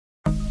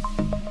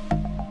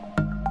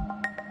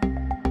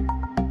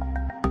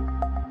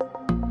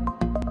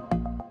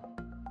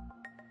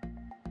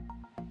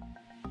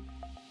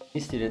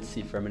Students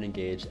see Furman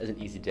Engaged as an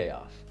easy day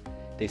off.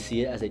 They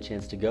see it as a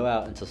chance to go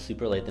out until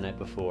super late the night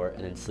before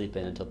and then sleep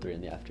in until 3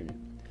 in the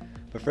afternoon.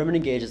 But Furman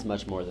Engaged is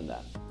much more than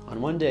that.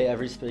 On one day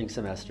every spring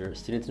semester,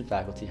 students and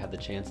faculty have the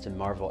chance to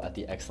marvel at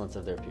the excellence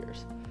of their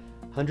peers.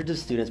 Hundreds of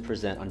students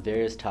present on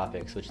various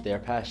topics which they are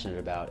passionate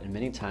about, and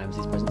many times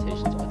these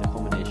presentations are the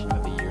culmination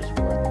of a year's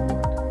worth of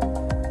work.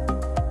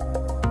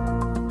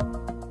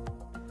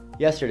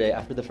 Yesterday,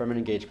 after the Furman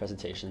Engaged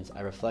presentations,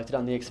 I reflected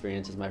on the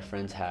experiences my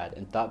friends had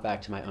and thought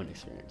back to my own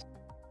experience.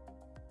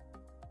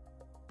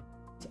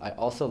 I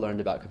also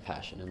learned about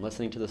compassion and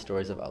listening to the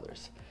stories of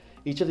others.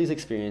 Each of these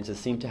experiences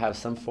seemed to have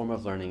some form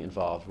of learning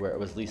involved where it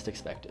was least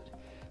expected.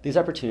 These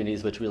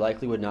opportunities, which we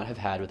likely would not have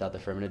had without the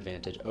Furman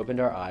Advantage, opened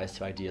our eyes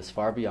to ideas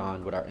far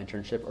beyond what our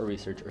internship or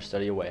research or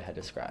study away had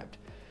described.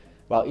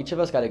 While each of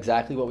us got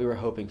exactly what we were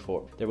hoping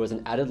for, there was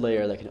an added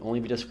layer that can only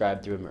be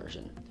described through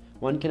immersion.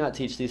 One cannot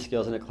teach these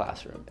skills in a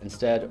classroom.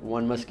 Instead,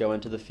 one must go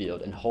into the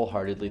field and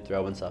wholeheartedly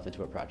throw oneself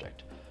into a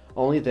project.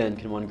 Only then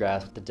can one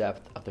grasp the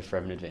depth of the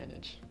Furman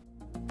Advantage.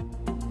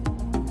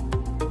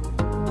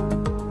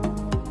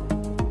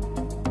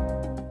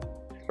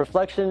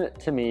 Reflection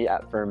to me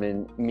at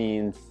Furman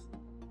means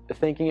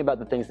thinking about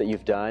the things that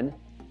you've done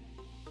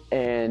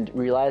and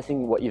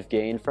realizing what you've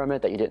gained from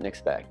it that you didn't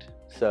expect.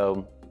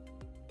 So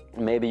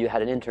maybe you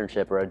had an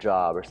internship or a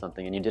job or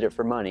something and you did it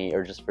for money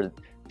or just for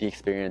the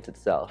experience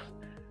itself.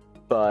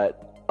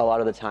 But a lot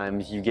of the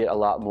times you get a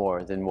lot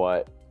more than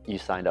what you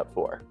signed up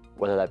for,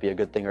 whether that be a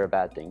good thing or a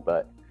bad thing.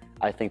 But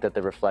I think that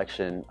the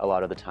reflection a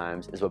lot of the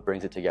times is what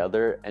brings it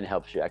together and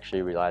helps you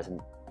actually realize and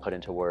put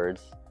into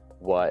words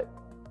what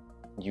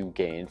you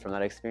gained from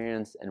that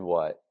experience and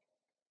what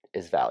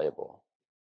is valuable.